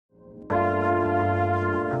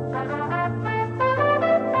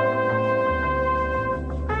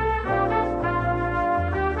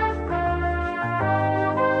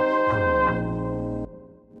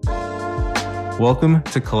Welcome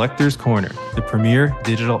to Collector's Corner, the premier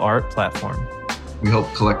digital art platform. We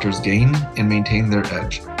help collectors gain and maintain their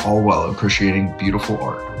edge, all while appreciating beautiful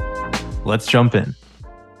art. Let's jump in.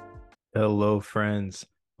 Hello, friends.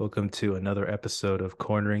 Welcome to another episode of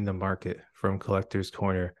Cornering the Market from Collector's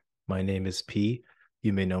Corner. My name is P.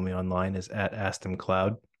 You may know me online as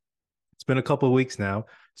 @AstonCloud. It's been a couple of weeks now,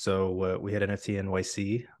 so we had NFT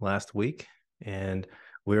NYC last week, and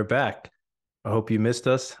we're back. I hope you missed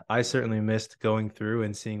us. I certainly missed going through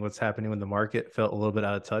and seeing what's happening in the market. Felt a little bit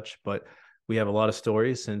out of touch, but we have a lot of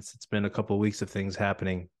stories since it's been a couple of weeks of things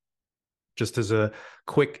happening. Just as a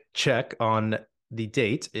quick check on the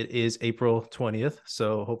date, it is April 20th.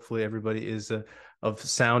 So hopefully everybody is of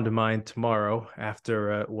sound mind tomorrow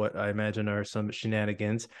after what I imagine are some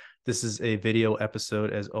shenanigans. This is a video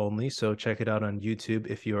episode as only, so check it out on YouTube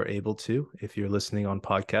if you are able to, if you're listening on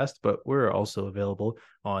podcast, but we're also available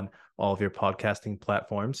on all of your podcasting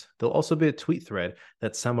platforms. There'll also be a tweet thread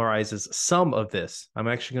that summarizes some of this. I'm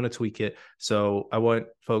actually going to tweak it. So I want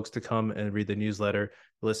folks to come and read the newsletter,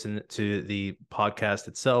 listen to the podcast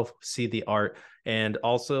itself, see the art, and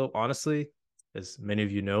also, honestly, as many of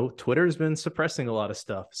you know, Twitter has been suppressing a lot of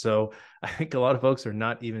stuff. So I think a lot of folks are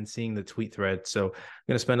not even seeing the tweet thread. So I'm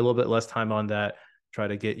going to spend a little bit less time on that, try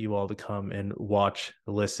to get you all to come and watch,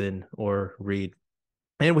 listen, or read.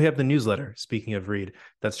 And we have the newsletter, speaking of read,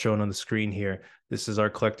 that's shown on the screen here. This is our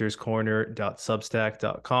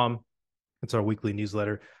collectorscorner.substack.com. It's our weekly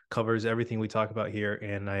newsletter, covers everything we talk about here,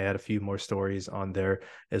 and I add a few more stories on there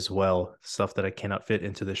as well, stuff that I cannot fit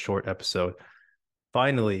into this short episode.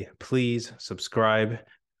 Finally, please subscribe,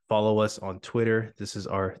 follow us on Twitter. This is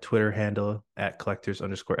our Twitter handle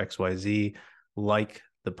 @collectors_XYZ. Like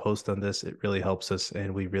the post on this. It really helps us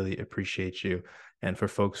and we really appreciate you. And for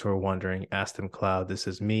folks who are wondering, AstonCloud, this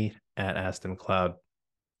is me @AstonCloud.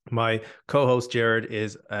 My co-host Jared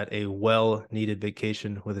is at a well-needed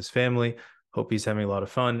vacation with his family. Hope he's having a lot of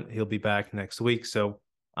fun. He'll be back next week. So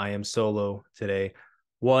I am solo today.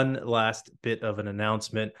 One last bit of an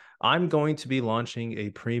announcement. I'm going to be launching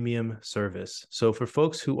a premium service. So for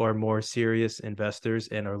folks who are more serious investors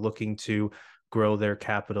and are looking to grow their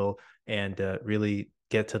capital and really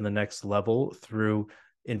get to the next level through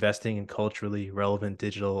investing in culturally relevant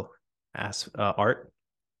digital art,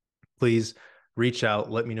 please reach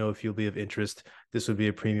out. Let me know if you'll be of interest. This would be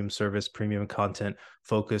a premium service, premium content,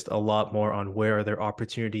 focused a lot more on where are there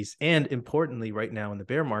opportunities. And importantly, right now in the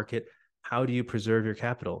bear market, how do you preserve your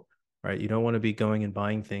capital, right? You don't want to be going and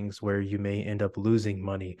buying things where you may end up losing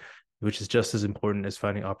money, which is just as important as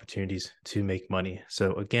finding opportunities to make money.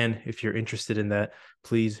 So again, if you're interested in that,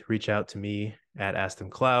 please reach out to me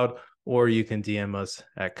 @AstonCloud, or you can DM us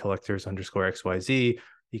at collectors_XYZ.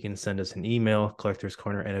 You can send us an email,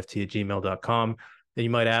 collectorscornernft@gmail.com. And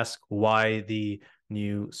you might ask why the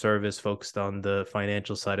new service focused on the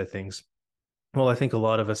financial side of things. Well, I think a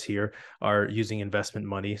lot of us here are using investment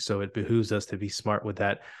money, so it behooves us to be smart with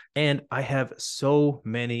that. And I have so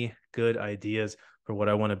many good ideas for what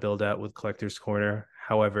I want to build out with Collector's Corner.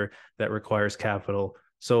 However, that requires capital.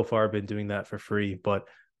 So far, I've been doing that for free, but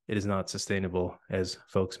it is not sustainable, as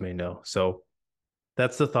folks may know. So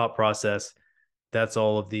that's the thought process. That's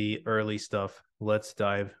all of the early stuff. Let's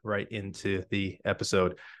dive right into the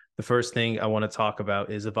episode. The first thing I want to talk about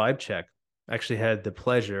is a vibe check. Actually had the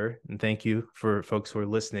pleasure, and thank you for folks who are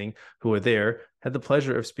listening who are there, had the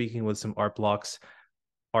pleasure of speaking with some Art Blocks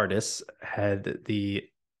artists, had the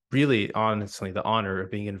really honestly the honor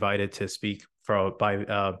of being invited to speak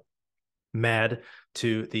by Mad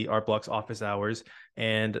to the Art Blocks office hours,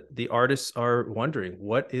 and the artists are wondering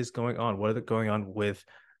what is going on, what is going on with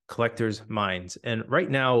collectors' minds. And right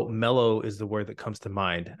now, mellow is the word that comes to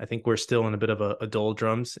mind. I think we're still in a bit of a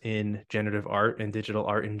doldrums in generative art and digital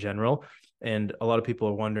art in general. And a lot of people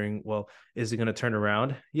are wondering, well, is it going to turn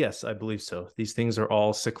around? Yes, I believe so. These things are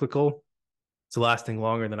all cyclical. It's lasting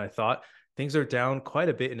longer than I thought. Things are down quite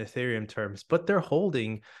a bit in Ethereum terms, but they're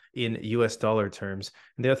holding in US dollar terms.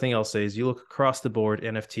 And the other thing I'll say is you look across the board,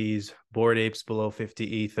 NFTs, Bored Apes below 50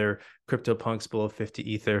 Ether, CryptoPunks below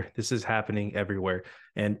 50 Ether. This is happening everywhere.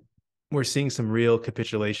 And we're seeing some real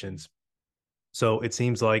capitulations. So it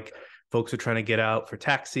seems like folks are trying to get out for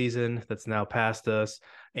tax season that's now past us.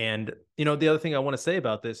 And, the other thing I want to say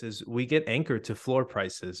about this is we get anchored to floor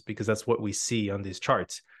prices because that's what we see on these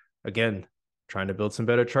charts. Again, trying to build some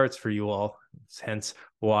better charts for you all. Hence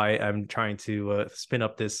why I'm trying to spin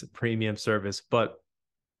up this premium service. But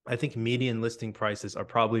I think median listing prices are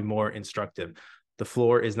probably more instructive. The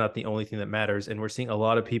floor is not the only thing that matters. And we're seeing a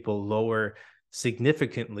lot of people lower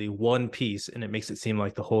significantly one piece, and it makes it seem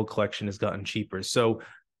like the whole collection has gotten cheaper. So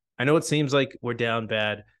I know it seems like we're down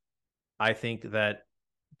bad. I think that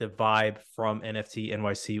the vibe from NFT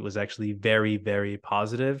NYC was actually very, very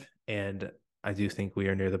positive, and I do think we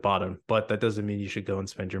are near the bottom, but that doesn't mean you should go and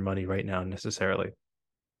spend your money right now necessarily.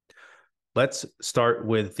 Let's start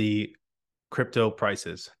with the crypto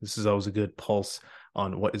prices. This is always a good pulse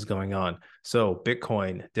on what is going on. So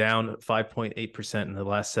Bitcoin down 5.8% in the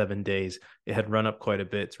last 7 days. It had run up quite a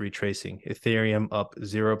bit. It's retracing. Ethereum up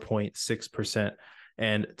 0.6%,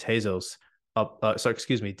 and Tezos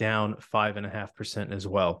down 5.5% as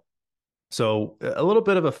well. So a little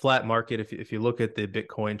bit of a flat market if you look at the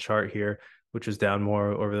Bitcoin chart here, which was down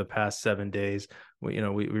more over the past 7 days. We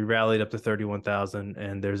rallied up to 31,000,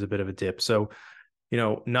 and there's a bit of a dip. So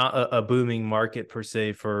not a booming market per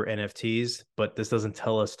se for NFTs, but this doesn't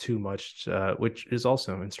tell us too much, which is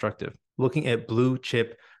also instructive. Looking at blue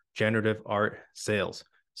chip generative art sales.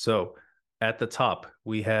 So at the top,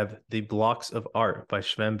 we have the Blocks of Art by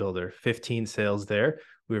Schwembuilder, 15 sales there.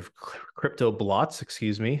 We have Crypto Blots,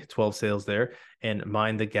 12 sales there, and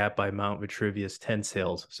Mind the Gap by Mount Vitruvius, 10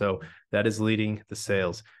 sales. So that is leading the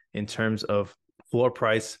sales. In terms of floor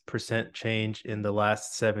price percent change in the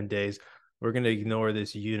last 7 days, we're going to ignore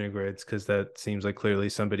this Unigrids because that seems like clearly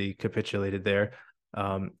somebody capitulated there.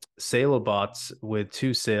 Saleobots with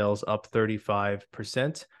 2 sales up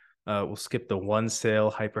 35%. We'll skip the 1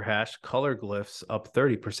 sale. Hyperhash color glyphs up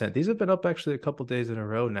 30%. These have been up actually a couple days in a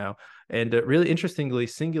row now. And really interestingly,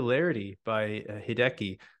 Singularity by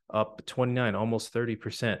Hideki up 29, almost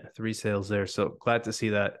 30%, 3 sales there. So glad to see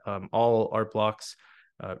that. All art blocks,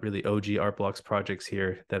 really OG art blocks projects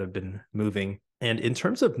here that have been moving. And in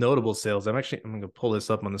terms of notable sales, I'm going to pull this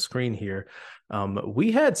up on the screen here.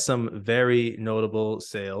 We had some very notable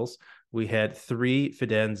sales. We had 3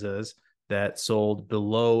 Fidenzas that sold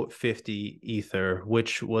below 50 Ether,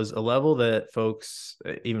 which was a level that folks,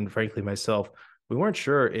 even frankly myself, we weren't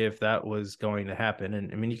sure if that was going to happen.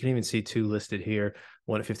 And I mean, you can even see 2 listed here,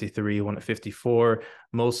 one at 53, one at 54.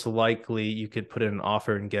 Most likely you could put in an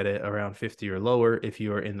offer and get it around 50 or lower if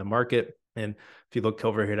you are in the market. And if you look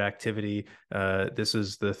over here to activity, this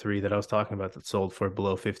is the 3 that I was talking about that sold for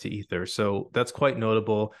below 50 Ether. So that's quite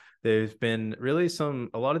notable. There's been really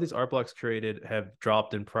a lot of these art blocks curated have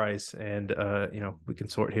dropped in price, and we can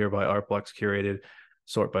sort here by art blocks curated,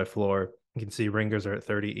 sort by floor. You can see Ringers are at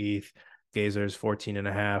 30 ETH, Gazers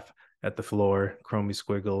 14.5 at the floor, Chromie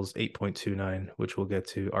Squiggles 8.29, which we'll get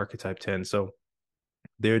to, Archetype 10. So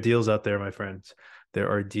there are deals out there, my friends. There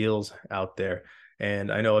are deals out there.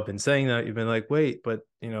 And I know I've been saying that. You've been like, wait, but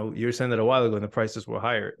you were saying that a while ago and the prices were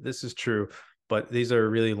higher. This is true, but these are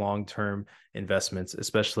really long-term investments,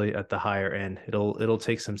 especially at the higher end. It'll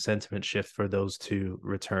take some sentiment shift for those to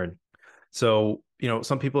return. So,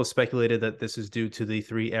 some people have speculated that this is due to the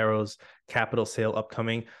 3 Arrows capital sale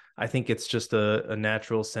upcoming. I think it's just a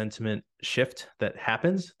natural sentiment shift that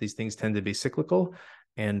happens. These things tend to be cyclical.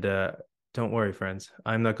 And don't worry, friends.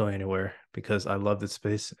 I'm not going anywhere because I love this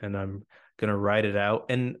space and I'm going to ride it out.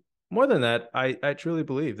 And more than that, I truly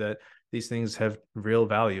believe that these things have real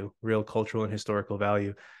value, real cultural and historical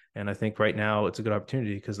value. And I think right now it's a good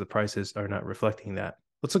opportunity because the prices are not reflecting that.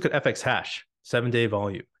 Let's look at FX Hash, 7-day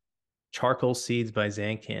volume. Charcoal Seeds by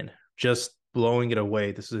Zancan, just blowing it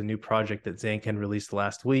away. This is a new project that Zancan released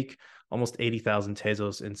last week, almost 80,000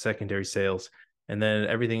 Tezos in secondary sales. And then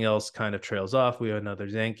everything else kind of trails off. We have another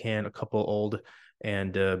Zancan, a couple old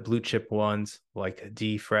and blue chip ones like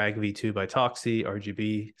D-Frag V2 by Toxie,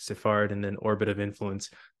 RGB, Sephard, and then Orbit of Influence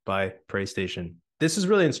by PlayStation. This is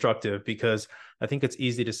really instructive because I think it's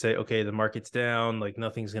easy to say, okay, the market's down, like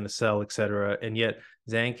nothing's going to sell, etc. And yet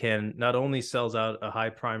Zancan not only sells out a high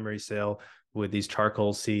primary sale with these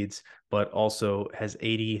charcoal seeds, but also has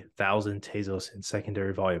 80,000 Tezos in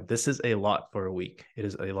secondary volume. This is a lot for a week. It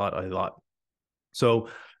is a lot. So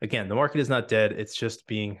again, the market is not dead. It's just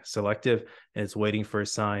being selective and it's waiting for a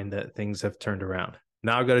sign that things have turned around.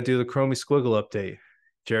 Now I've got to do the Chromie Squiggle update.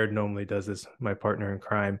 Jared normally does this, my partner in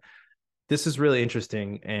crime. This is really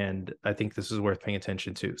interesting, and I think this is worth paying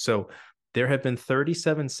attention to. So there have been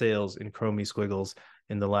 37 sales in Chromie Squiggles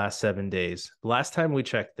in the last 7 days. Last time we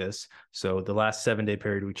checked this, so the last 7-day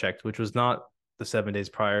period we checked, which was not the 7 days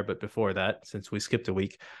prior, but before that, since we skipped a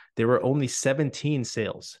week, there were only 17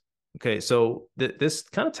 sales. Okay, so this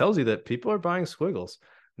kind of tells you that people are buying squiggles.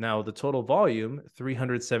 Now, the total volume,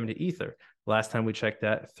 370 Ether. Last time we checked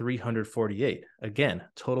that, 348. Again,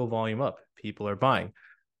 total volume up. People are buying.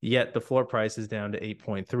 Yet the floor price is down to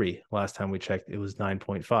 8.3. Last time we checked, it was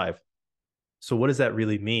 9.5. So what does that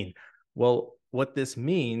really mean? Well, what this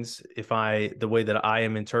means, the way that I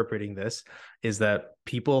am interpreting this, is that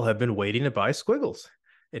people have been waiting to buy squiggles.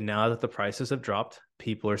 And now that the prices have dropped,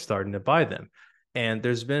 people are starting to buy them. And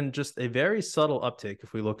there's been just a very subtle uptick,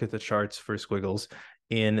 if we look at the charts for squiggles,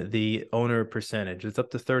 in the owner percentage. It's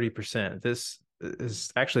up to 30%. This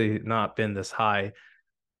has actually not been this high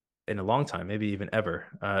in a long time, maybe even ever.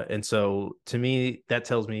 And so to me, that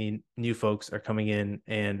tells me new folks are coming in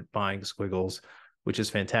and buying squiggles, which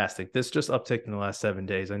is fantastic. This just upticked in the last 7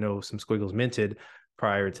 days. I know some squiggles minted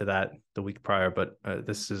prior to that, the week prior, but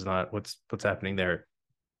this is not what's happening there.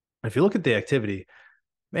 If you look at the activity,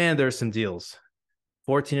 man, there's some deals.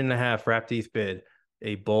 14 and a half wrapped ETH bid,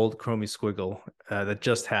 a bold chromie squiggle that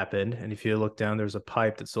just happened. And if you look down, there's a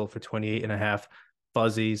pipe that sold for 28 and a half,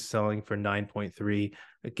 fuzzies selling for 9.3.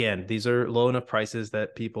 Again, these are low enough prices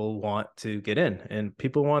that people want to get in, and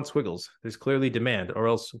people want squiggles. There's clearly demand, or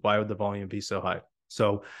else why would the volume be so high?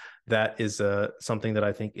 So that is something that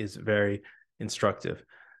I think is very instructive.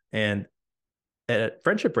 And at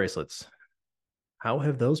friendship bracelets, how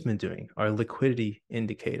have those been doing? Our liquidity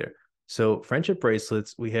indicator. So friendship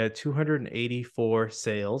bracelets, we had 284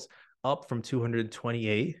 sales, up from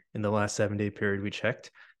 228 in the last 7 day period we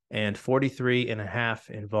checked, and 43 and a half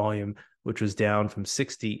in volume, which was down from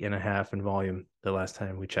 60 and a half in volume the last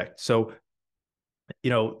time we checked. So,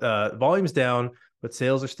 volume's down, but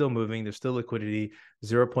sales are still moving. There's still liquidity,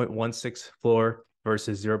 0.16 floor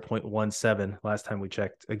versus 0.17 last time we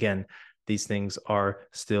checked. Again, these things are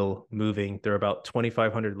still moving. There are about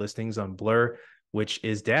 2,500 listings on Blur, which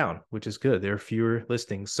is down, which is good. There are fewer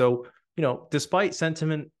listings. So, despite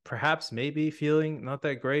sentiment perhaps maybe feeling not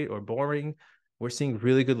that great or boring, we're seeing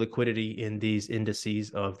really good liquidity in these indices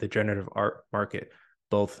of the generative art market,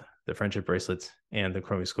 both the friendship bracelets and the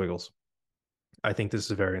chromie squiggles. I think this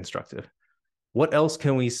is very instructive. What else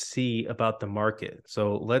can we see about the market?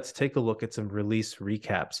 So let's take a look at some release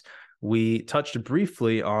recaps. We touched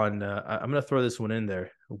briefly on, I'm going to throw this one in there,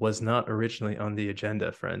 was not originally on the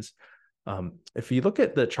agenda, friends. If you look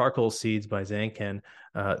at the charcoal seeds by Zancan,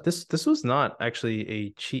 this was not actually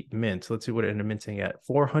a cheap mint. Let's see what it ended up minting at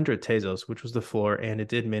 400 Tezos, which was the floor, and it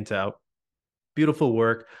did mint out. Beautiful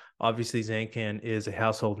work. Obviously, Zancan is a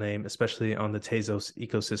household name, especially on the Tezos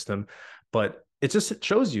ecosystem. But it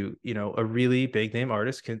shows you, a really big name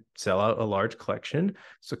artist can sell out a large collection.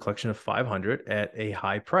 It's a collection of 500 at a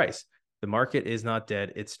high price. The market is not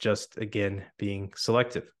dead. It's just, again, being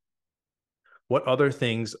selective. What other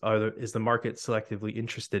things is the market selectively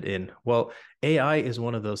interested in? Well, AI is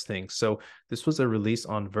one of those things. So this was a release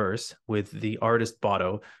on Verse with the artist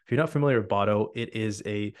Botto. If you're not familiar with Botto, it is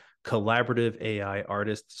a collaborative AI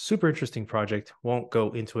artist. Super interesting project. Won't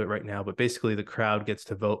go into it right now, but basically the crowd gets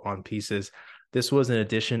to vote on pieces. This was an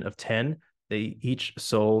edition of 10. They each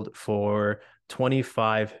sold for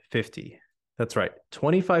 25.50. That's right,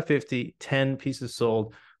 25.50, 10 pieces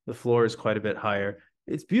sold. The floor is quite a bit higher.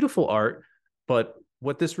 It's beautiful art. But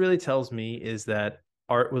what this really tells me is that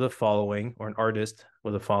art with a following, or an artist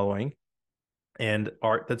with a following, and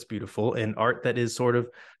art that's beautiful and art that is sort of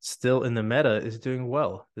still in the meta is doing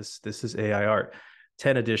well. This is AI art.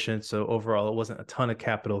 10 editions. So overall, it wasn't a ton of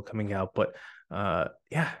capital coming out, but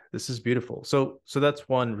yeah, this is beautiful. So that's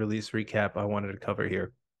one release recap I wanted to cover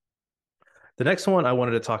here. The next one I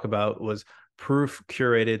wanted to talk about was Proof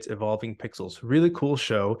Curated's Evolving Pixels. Really cool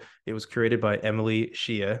show. It was curated by Emily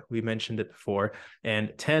Shia. We mentioned it before.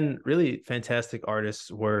 And 10 really fantastic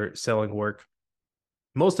artists were selling work.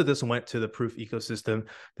 Most of this went to the Proof ecosystem.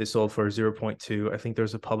 They sold for 0.2. I think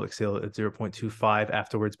there's a public sale at 0.25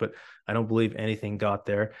 afterwards, but I don't believe anything got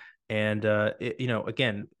there. And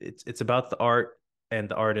again, it's about the art and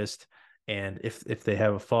the artist, and if they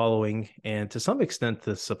have a following, and to some extent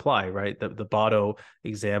the supply, right? The Botto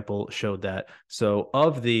example showed that. So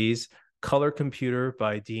of these, Color Computer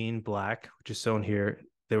by Dean Black, which is shown here,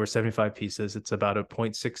 there were 75 pieces. It's about a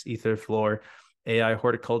 0.6 ether floor. AI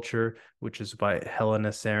Horticulture, which is by Helena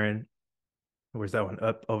Sarin. Where's that one?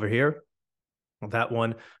 Up over here. That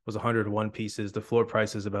one was 101 pieces. The floor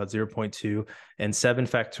price is about 0.2. And 7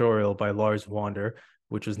 Factorial by Lars Wander,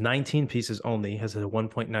 which was 19 pieces only, has a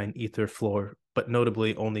 1.9 ether floor, but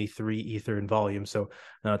notably only 3 ether in volume, so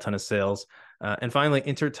not a ton of sales. And finally,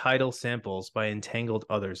 Intertidal Samples by Entangled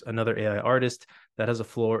Others, another AI artist that has a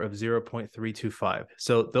floor of 0.325.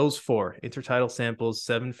 So those 4, Intertidal Samples,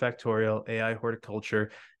 7 Factorial, AI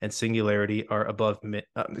Horticulture, and Singularity are above mint,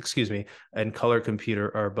 and Color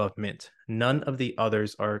Computer are above mint. None of the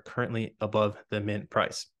others are currently above the mint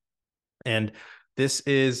price. And this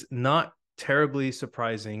is not terribly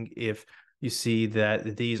surprising if you see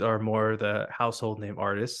that these are more the household name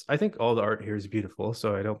artists. I think all the art here is beautiful,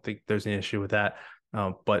 so I don't think there's an issue with that.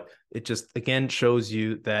 But it just, again, shows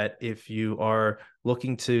you that if you are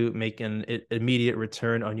looking to make an immediate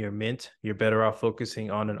return on your mint, you're better off focusing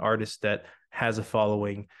on an artist that has a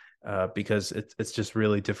following, because it's just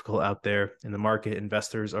really difficult out there in the market.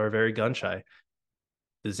 Investors are very gun shy.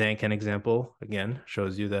 The Zanken example, again,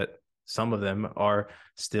 shows you that some of them are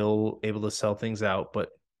still able to sell things out, but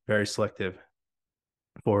very selective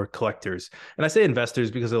for collectors. And I say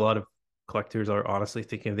investors because a lot of collectors are honestly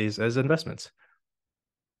thinking of these as investments.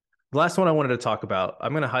 The last one I wanted to talk about,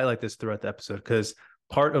 I'm going to highlight this throughout the episode because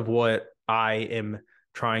part of what I am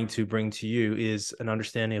trying to bring to you is an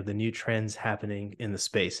understanding of the new trends happening in the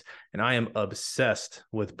space. And I am obsessed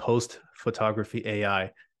with post photography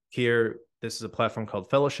AI. Here, this is a platform called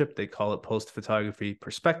Fellowship. They call it Post Photography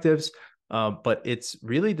Perspectives. But it's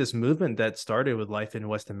really this movement that started with Life in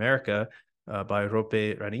West America by Rope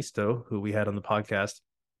Ranisto, who we had on the podcast.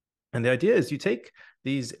 And the idea is you take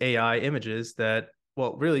these AI images that,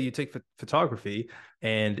 well, really, you take photography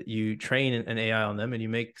and you train an AI on them and you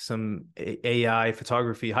make some AI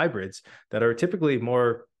photography hybrids that are typically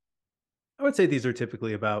more, I would say these are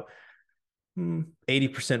typically about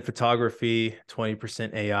 80% photography,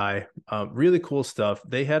 20% AI. Really cool stuff.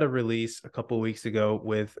 They had a release a couple of weeks ago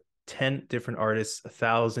with 10 different artists,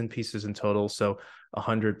 1,000 pieces in total. So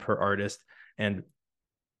 100 per artist. And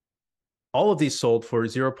all of these sold for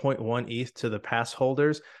 0.1 ETH to the pass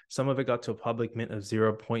holders. Some of it got to a public mint of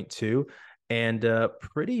 0.2. And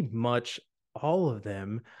pretty much all of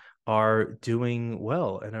them are doing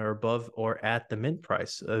well and are above or at the mint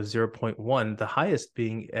price of 0.1, the highest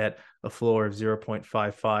being at a floor of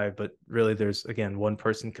 0.55. But really, there's, again, one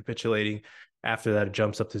person capitulating. After that, it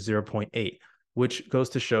jumps up to 0.8, which goes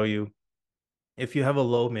to show you if you have a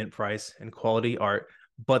low mint price and quality art,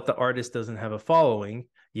 but the artist doesn't have a following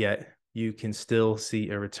yet, you can still see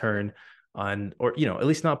a return on, or, at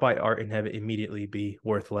least not buy art and have it immediately be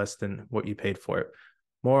worth less than what you paid for it.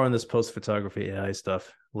 More on this post photography AI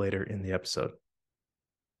stuff later in the episode.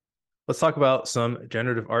 Let's talk about some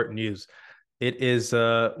generative art news. It is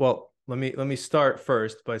well, let me start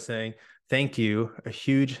first by saying thank you, a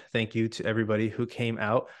huge thank you to everybody who came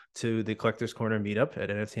out to the Collectors Corner meetup at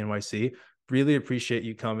NFT NYC. Really appreciate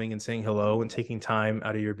you coming and saying hello and taking time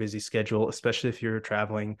out of your busy schedule, especially if you're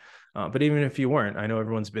traveling. But even if you weren't, I know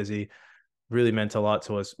everyone's busy. Really meant a lot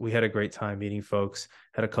to us. We had a great time meeting folks,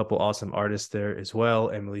 had a couple awesome artists there as well,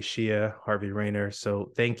 Emily Shia, Harvey Rayner.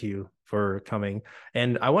 So thank you for coming.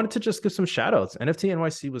 And I wanted to just give some shout outs. NFT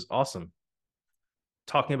NYC was awesome.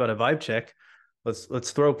 Talking about a vibe check,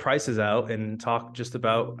 let's throw prices out and talk just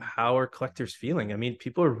about how are collectors feeling. I mean,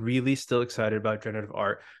 people are really still excited about generative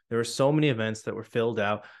art. There were so many events that were filled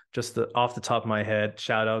out. Just off the top of my head,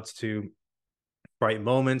 shout outs to Bright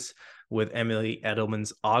Moments with Emily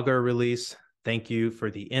Edelman's Augur release. Thank you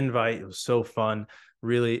for the invite. It was so fun.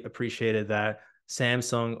 Really appreciated that.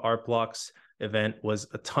 Samsung Art Blocks event was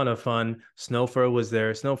a ton of fun. Snowfur was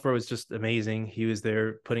there. Snowfur was just amazing. He was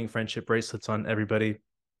there putting friendship bracelets on everybody.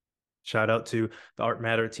 Shout out to the Art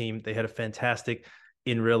Matter team. They had a fantastic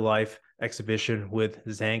in real life exhibition with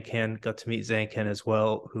Zanken. Got to meet Zanken as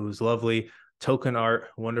well, who's lovely. Token Art,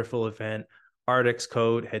 wonderful event. Artix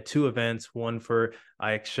Code had two events, one for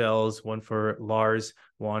IX Shells, one for Lars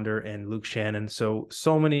Wander and Luke Shannon. So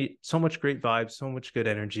much great vibes, so much good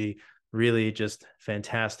energy. Really just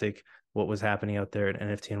fantastic what was happening out there at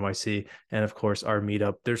NFT NYC. And of course, our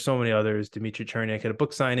meetup. There's so many others. Dimitri Cherniak had a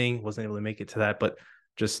book signing, wasn't able to make it to that, but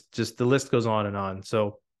just the list goes on and on.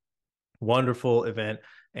 So wonderful event.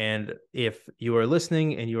 And if you are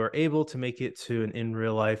listening and you are able to make it to an in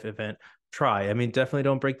real life event, try. I mean, definitely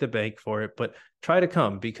don't break the bank for it, but try to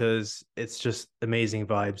come because it's just amazing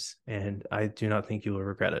vibes. And I do not think you will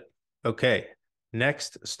regret it. Okay.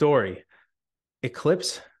 Next story.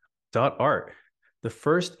 Eclipse.art, the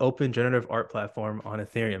first open generative art platform on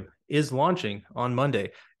Ethereum, is launching on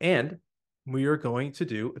Monday. And we are going to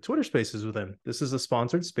do a Twitter Spaces with them. This is a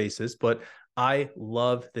sponsored Spaces, but I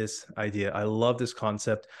love this idea. I love this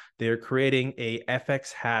concept. They are creating a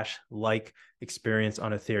FX hash like experience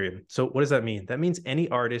on Ethereum. So what does that mean? That means any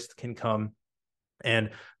artist can come and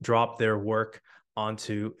drop their work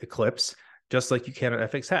onto Eclipse, just like you can on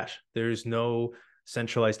FX hash. There's no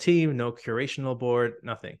centralized team, no curational board,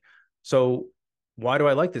 nothing. So why do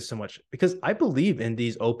I like this so much? Because I believe in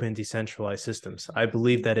these open, decentralized systems. I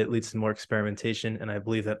believe that it leads to more experimentation, and I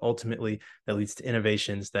believe that ultimately that leads to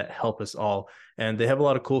innovations that help us all. And they have a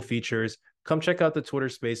lot of cool features. Come check out the Twitter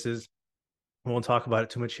Spaces. We won't talk about it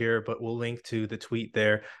too much here, but we'll link to the tweet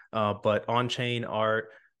there. But on-chain art,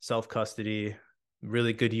 self-custody,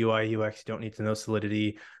 really good UI, UX. You don't need to know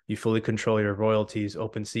Solidity. You fully control your royalties,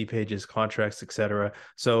 open C pages, contracts, etc.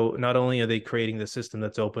 So not only are they creating the system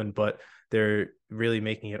that's open, but they're really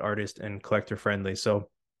making it artist and collector friendly. So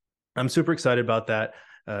I'm super excited about that.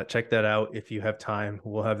 Check that out if you have time.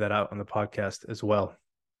 We'll have that out on the podcast as well.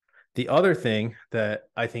 The other thing that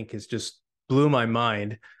I think is just blew my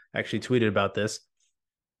mind, I actually tweeted about this,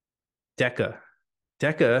 Deca.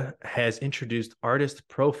 Deca has introduced artist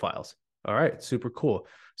profiles. All right, super cool.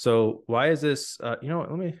 So why is this? You know what?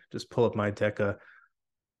 Let me just pull up my Deca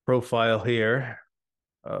profile here.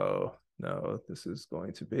 Oh no, this is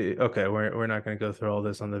going to be okay. We're not going to go through all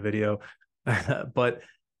this on the video, but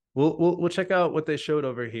we'll check out what they showed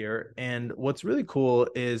over here. And what's really cool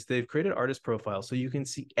is they've created artist profiles, so you can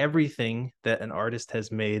see everything that an artist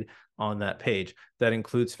has made on that page. That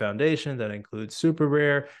includes foundation, that includes super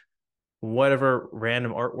rare, whatever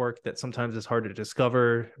random artwork that sometimes is hard to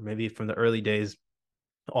discover, maybe from the early days,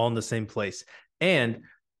 all in the same place. And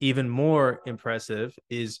even more impressive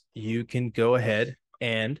is you can go ahead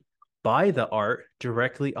and buy the art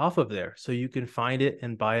directly off of there. So you can find it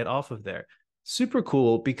and buy it off of there. Super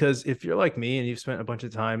cool, because if you're like me and you've spent a bunch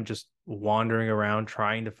of time just wandering around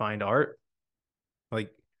trying to find art,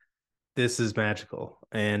 like, this is magical.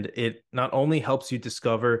 And it not only helps you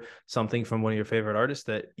discover something from one of your favorite artists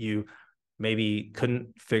that you maybe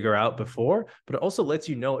couldn't figure out before, but it also lets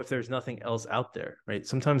you know if there's nothing else out there, right?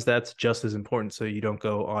 Sometimes that's just as important, so you don't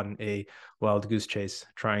go on a wild goose chase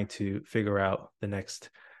trying to figure out the next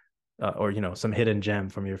or some hidden gem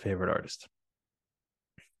from your favorite artist.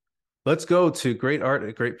 Let's go to great art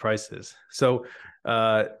at great prices. So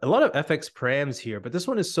a lot of FX prams here, but this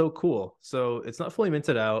one is so cool. So it's not fully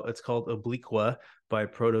minted out. It's called Obliqua by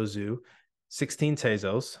Protozoo. 16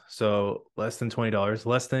 Tezos, so less than $20,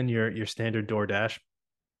 less than your standard DoorDash.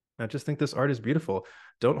 I just think this art is beautiful.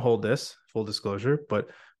 Don't hold this, full disclosure, but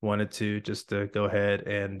wanted to just go ahead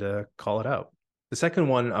and call it out. The second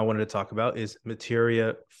one I wanted to talk about is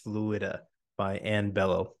Materia Fluida by Anne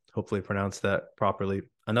Bello. Hopefully pronounced that properly.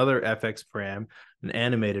 Another FX Pram, an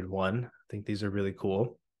animated one. I think these are really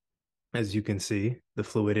cool. As you can see, the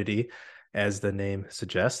fluidity, as the name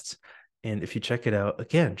suggests. And if you check it out,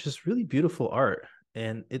 again, just really beautiful art.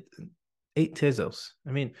 And it 8 tezos.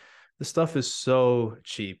 I mean, the stuff is so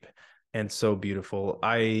cheap and so beautiful.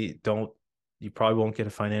 You probably won't get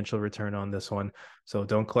a financial return on this one. So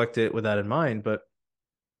don't collect it with that in mind. But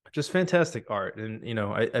just fantastic art. And,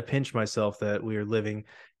 I pinch myself that we are living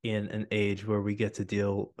in an age where we get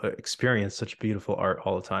to experience such beautiful art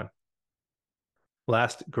all the time.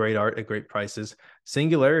 Last great art at great prices,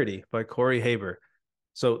 Singularity by Corey Haber.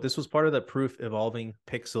 So this was part of the Proof Evolving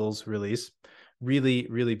Pixels release. Really,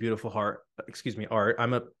 really beautiful art.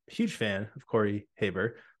 I'm a huge fan of Corey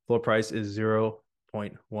Haber. Floor price is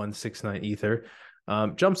 0.169 Ether.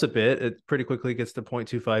 Jumps a bit. It pretty quickly gets to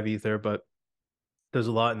 0.25 Ether, but there's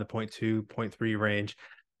a lot in the 0.2, 0.3 range.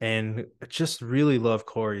 And I just really love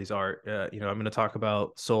Corey's art. I'm going to talk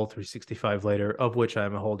about Soul 365 later, of which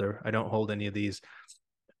I'm a holder. I don't hold any of these,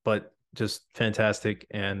 but just fantastic.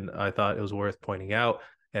 And I thought it was worth pointing out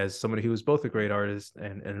as somebody who was both a great artist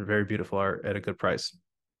and very beautiful art at a good price.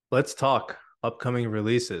 Let's talk upcoming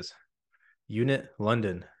releases. Unit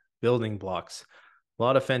London, Building Blocks. A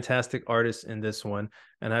lot of fantastic artists in this one.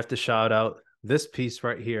 And I have to shout out this piece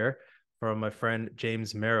right here from my friend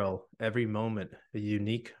James Merrill, Every Moment, a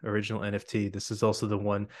unique original NFT. This is also the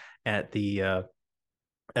one at the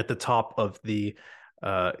top of the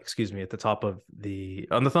on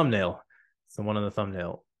the thumbnail. It's the one on the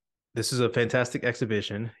thumbnail. This is a fantastic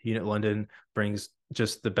exhibition. Unit London brings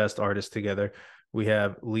just the best artists together. We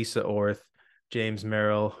have Lisa Orth, James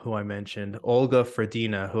Merrill, who I mentioned, Olga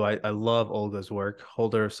Fredina, who I love Olga's work,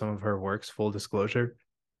 holder of some of her works, full disclosure.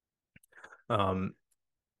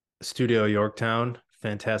 Studio Yorktown,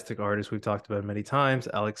 fantastic artist we've talked about many times.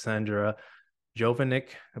 Alexandra Jovanik,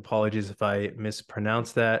 apologies if I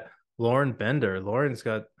mispronounced that. Lauren Bender. Lauren's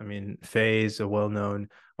got, Faye's a well-known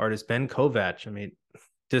artist. Ben Kovac.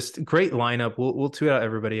 Just great lineup. We'll tweet out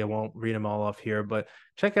everybody. I won't read them all off here, but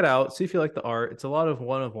check it out. See if you like the art. It's a lot of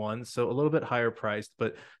one of ones, so a little bit higher priced,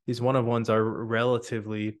 but these one of ones are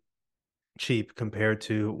relatively cheap compared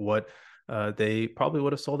to what they probably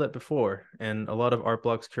would have sold at before. And a lot of Art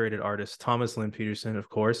Blocks curated artists, Thomas Lynn Peterson, of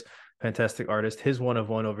course, fantastic artist. His one of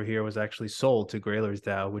one over here was actually sold to Grailer's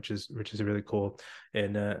DAO, which is really cool.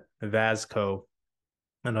 And Vasco,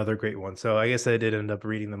 another great one. So I guess I did end up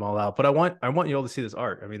reading them all out. But I want you all to see this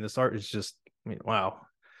art. This art is just, wow.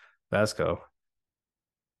 Vasco.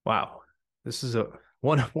 Wow. This is a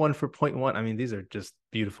one of one for 0.1. These are just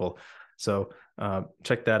beautiful. So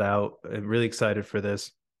check that out. I'm really excited for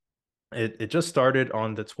this. It just started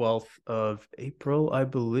on the 12th of April, I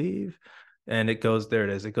believe. And it goes, there it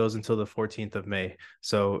is. It goes until the 14th of May.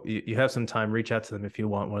 So you have some time. Reach out to them if you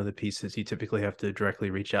want one of the pieces. You typically have to directly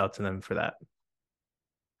reach out to them for that.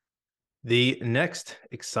 The next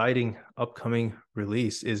exciting upcoming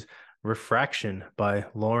release is Refraction by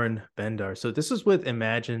Lauren Bendar. So this is with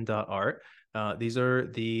Imagine.art. These are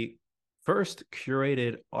the first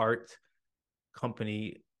curated art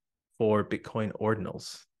company for Bitcoin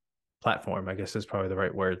ordinals platform, I guess is probably the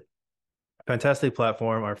right word. Fantastic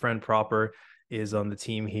platform. Our friend Proper is on the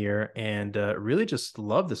team here and really just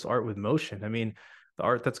love this art with motion. I mean, the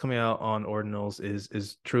art that's coming out on ordinals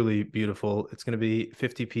is truly beautiful. It's going to be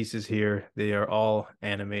 50 pieces here. They are all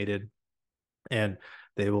animated and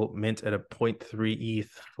they will mint at a zero point 0.3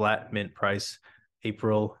 ETH flat mint price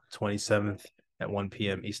April 27th at 1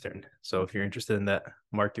 p.m. Eastern. So if you're interested in that,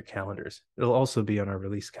 mark your calendars. It'll also be on our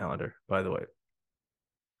release calendar, by the way.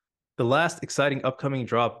 The last exciting upcoming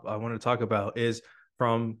drop I want to talk about is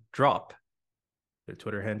from Drop. Their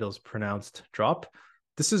Twitter handle is pronounced Drop.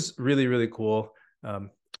 This is really, really cool.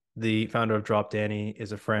 The founder of Drop, Danny,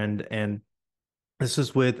 is a friend, and this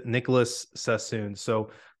is with Nicholas Sassoon. So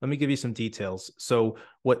let me give you some details. So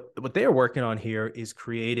what they are working on here is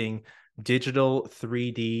creating digital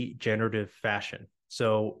 3D generative fashion.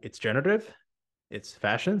 So it's generative, it's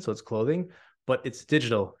fashion, so it's clothing, but it's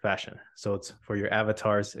digital fashion. So it's for your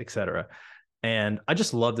avatars, etc. And I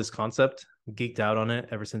just love this concept. Geeked out on it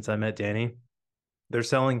ever since I met Danny. They're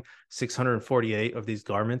selling 648 of these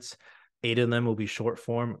garments. 8 of them will be short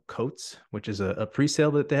form coats, which is a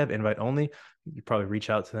pre-sale that they have invite only. You probably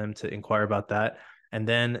reach out to them to inquire about that. And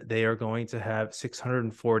then they are going to have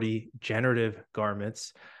 640 generative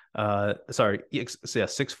garments. Sorry, yeah,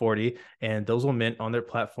 640, and those will mint on their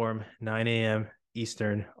platform 9 a.m.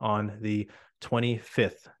 Eastern on the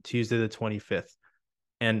 25th, Tuesday the 25th.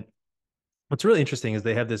 And what's really interesting is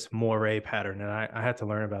they have this moire pattern, and I had to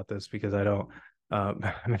learn about this because I don't. I'm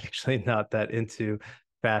actually not that into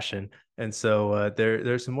fashion, and so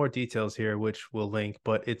there's some more details here which we'll link.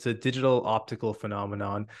 But it's a digital optical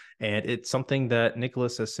phenomenon, and it's something that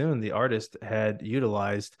Nicholas Sassoon, the artist, had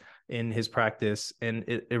utilized in his practice, and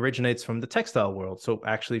it originates from the textile world, so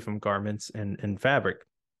actually from garments and fabric.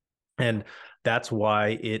 And that's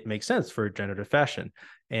why it makes sense for generative fashion.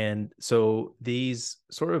 And so these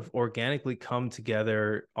sort of organically come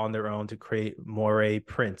together on their own to create moire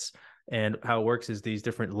prints. And how it works is these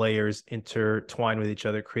different layers intertwine with each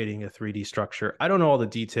other, creating a 3D structure. I don't know all the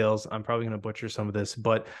details. I'm probably going to butcher some of this,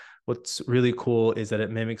 but what's really cool is that it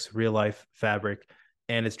mimics real life fabric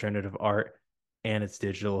and it's generative art and it's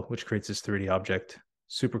digital, which creates this 3D object.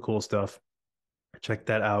 Super cool stuff. Check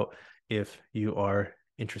that out if you are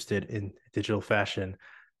interested in digital fashion.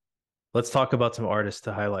 Let's talk about some artists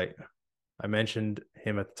to highlight. I mentioned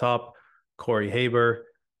him at the top, Corey Haber,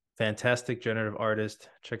 fantastic generative artist.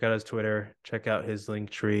 Check out his Twitter, check out his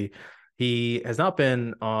link tree. He has not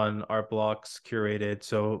been on our blocks curated,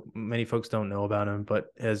 so many folks don't know about him, but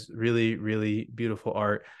has really, really beautiful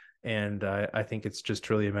art. And I think it's just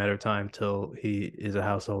truly a matter of time till he is a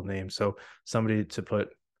household name. So somebody to put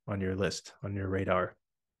on your list, on your radar.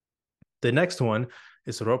 The next one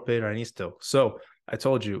is Rope Ranisto. So I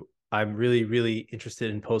told you I'm really, really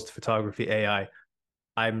interested in post photography AI.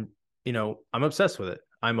 I'm obsessed with it.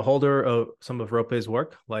 I'm a holder of some of Rope's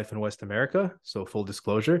work, Life in West America. So full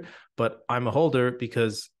disclosure, but I'm a holder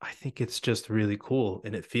because I think it's just really cool.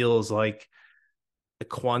 And it feels like a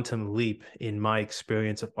quantum leap in my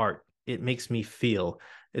experience of art. It makes me feel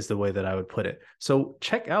is the way that I would put it. So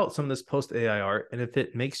check out some of this post AI art. And if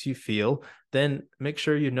it makes you feel, then make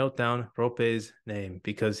sure you note down Rope's name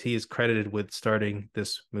because he is credited with starting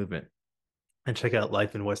this movement. And check out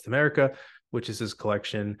Life in West America, which is his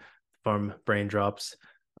collection from Braindrops.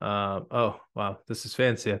 Oh wow, this is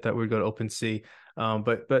fancy. I thought we'd go to OpenSea,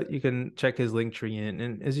 but you can check his link tree in,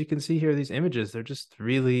 and as you can see here, these images they're just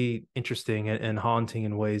really interesting and haunting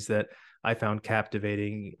in ways that I found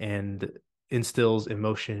captivating and instills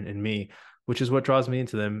emotion in me, which is what draws me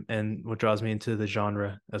into them and what draws me into the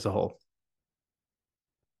genre as a whole.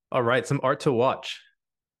 All right, some art to watch.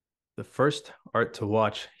 The first art to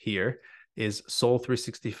watch here is Soul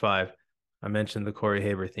 365. I mentioned the Corey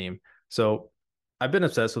Haber theme. So I've been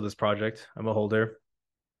obsessed with this project. I'm a holder.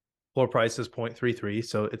 Floor price is 0.33,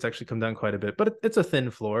 so it's actually come down quite a bit, but it's a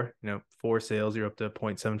thin floor. For sales, you're up to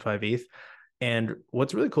 0.75 ETH. And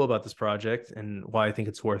what's really cool about this project and why I think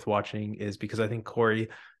it's worth watching is because I think Corey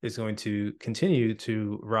is going to continue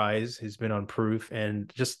to rise. He's been on proof,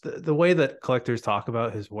 and just the way that collectors talk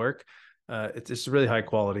about his work, it's really high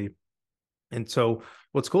quality. And so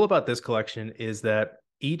what's cool about this collection is that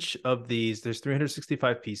each of these, there's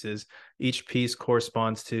 365 pieces. Each piece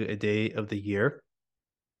corresponds to a day of the year.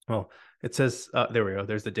 Well, it says, there we go.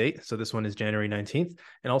 There's the date. So this one is January 19th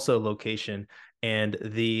and also location. And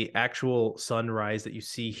the actual sunrise that you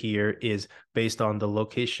see here is based on the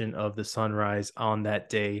location of the sunrise on that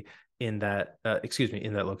day in that,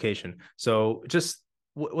 in that location. So just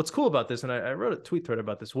what's cool about this, and I wrote a tweet thread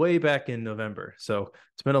about this way back in November, so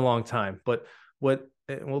it's been a long time. But we'll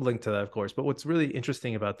link to that, of course. But what's really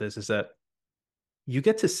interesting about this is that you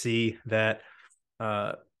get to see that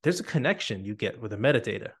uh, there's a connection you get with the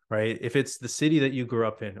metadata, right? If it's the city that you grew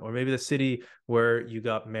up in, or maybe the city where you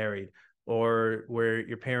got married, or where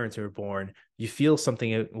your parents were born, you feel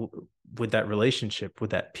something with that relationship,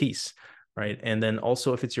 with that piece, right? And then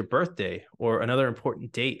also, if it's your birthday or another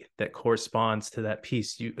important date that corresponds to that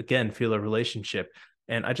piece, you again feel a relationship.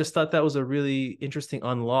 And I just thought that was a really interesting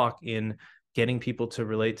unlock in getting people to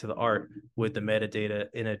relate to the art with the metadata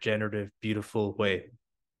in a generative, beautiful way.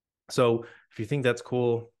 So if you think that's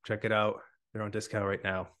cool, check it out. They're on discount right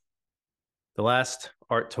now. The last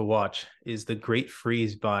art to watch is The Great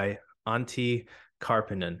Freeze by Antti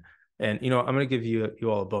Karppinen. And I'm going to give you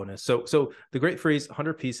all a bonus. So The Great Freeze,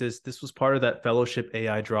 100 pieces. This was part of that Fellowship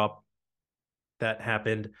AI drop that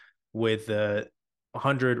happened with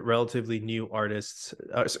 100 relatively new artists.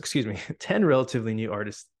 10 relatively new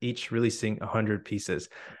artists, each releasing 100 pieces.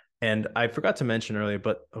 And I forgot to mention earlier,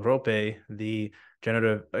 but Rope, the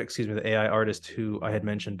the AI artist who I had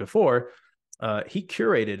mentioned before, he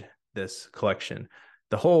curated this collection,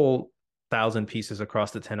 the whole 1,000 pieces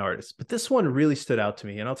across the 10 artists. But this one really stood out to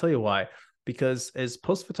me, and I'll tell you why. Because as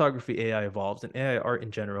post photography AI evolves, and AI art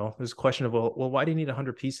in general, there's a question of, well, why do you need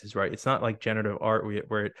 100 pieces, right? It's not like generative art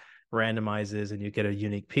where it randomizes and you get a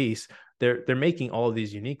unique piece. They're making all of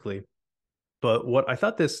these uniquely. But what I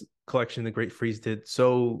thought this collection, The Great Freeze, did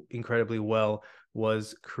so incredibly well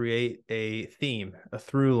was create a theme, a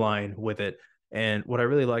through line with it. And what I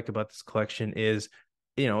really like about this collection is,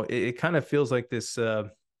 it kind of feels like this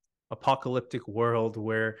apocalyptic world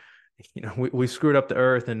where, we screwed up the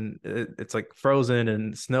earth and it's like frozen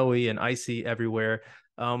and snowy and icy everywhere.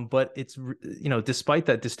 But it's, despite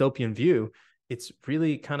that dystopian view, it's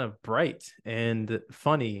really kind of bright and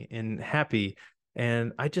funny and happy.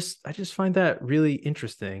 And I just find that really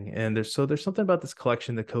interesting. And there's something about this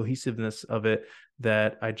collection, the cohesiveness of it,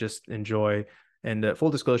 that I just enjoy. And full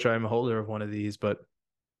disclosure, I'm a holder of one of these, but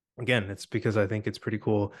again, it's because I think it's pretty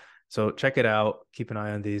cool. So check it out. Keep an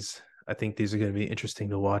eye on these. I think these are going to be interesting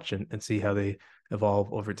to watch and see how they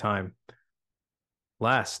evolve over time.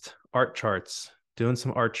 Last, art charts. Doing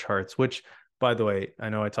some art charts, which, by the way, I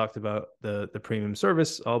know I talked about the premium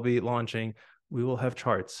service I'll be launching. We will have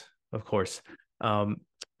charts, of course. I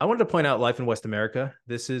wanted to point out Life in West America.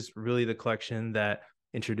 This is really the collection that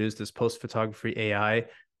introduced this post photography AI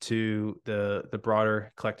to the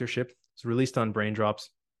broader collectorship. It's released on Braindrops,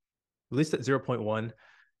 released at 0.1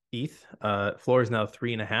 ETH. Floor is now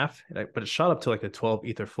 3.5, but it shot up to like a 12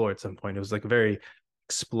 Ether floor at some point. It was like a very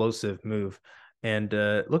explosive move. And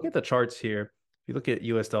looking at the charts here, if you look at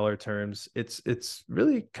US dollar terms, it's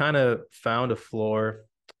really kind of found a floor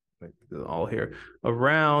all here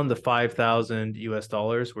around the 5,000 US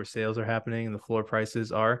dollars where sales are happening and the floor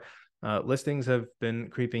prices are. Listings have been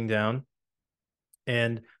creeping down.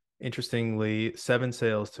 And interestingly, 7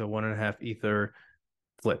 sales to 1.5 Ether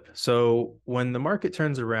flip. So when the market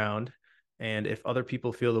turns around, and if other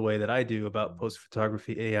people feel the way that I do about post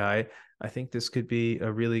photography AI, I think this could be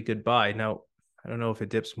a really good buy. Now, I don't know if it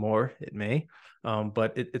dips more, it may,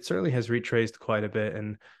 but it certainly has retraced quite a bit.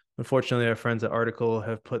 And unfortunately, our friends at Article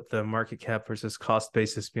have put the market cap versus cost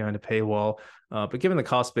basis behind a paywall. But given the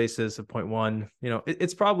cost basis of 0.1,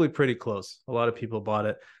 it's probably pretty close. A lot of people bought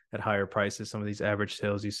it at higher prices. Some of these average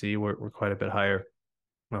sales you see were quite a bit higher.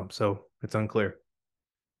 So it's unclear.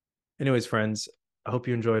 Anyways, friends, I hope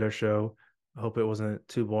you enjoyed our show. I hope it wasn't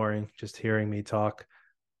too boring just hearing me talk.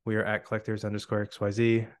 We are at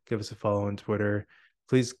collectors_XYZ. Give us a follow on Twitter.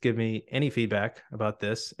 Please give me any feedback about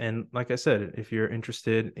this. And like I said, if you're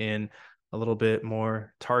interested in a little bit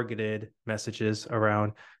more targeted messages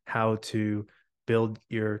around how to build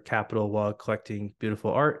your capital while collecting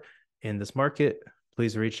beautiful art in this market,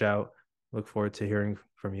 please reach out. Look forward to hearing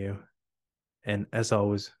from you. And as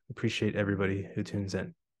always, appreciate everybody who tunes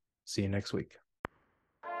in. See you next week.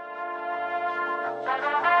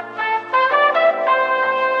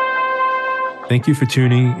 Thank you for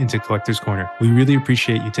tuning into Collector's Corner. We really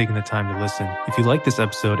appreciate you taking the time to listen. If you like this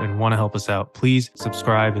episode and want to help us out, please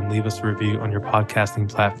subscribe and leave us a review on your podcasting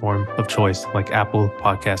platform of choice, like Apple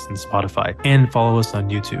Podcasts and Spotify, and follow us on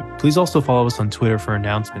YouTube. Please also follow us on Twitter for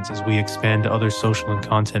announcements as we expand to other social and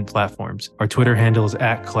content platforms. Our Twitter handle is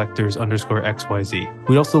at collectors_XYZ.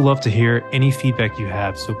 We'd also love to hear any feedback you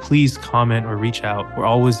have, so please comment or reach out. We're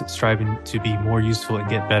always striving to be more useful and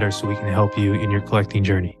get better so we can help you in your collecting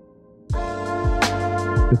journey.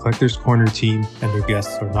 The Collectors Corner team and their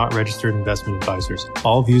guests are not registered investment advisors.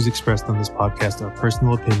 All views expressed on this podcast are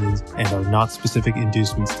personal opinions and are not specific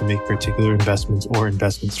inducements to make particular investments or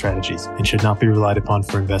investment strategies and should not be relied upon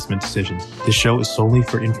for investment decisions. This show is solely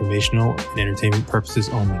for informational and entertainment purposes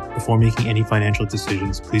only. Before making any financial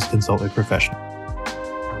decisions, please consult a professional.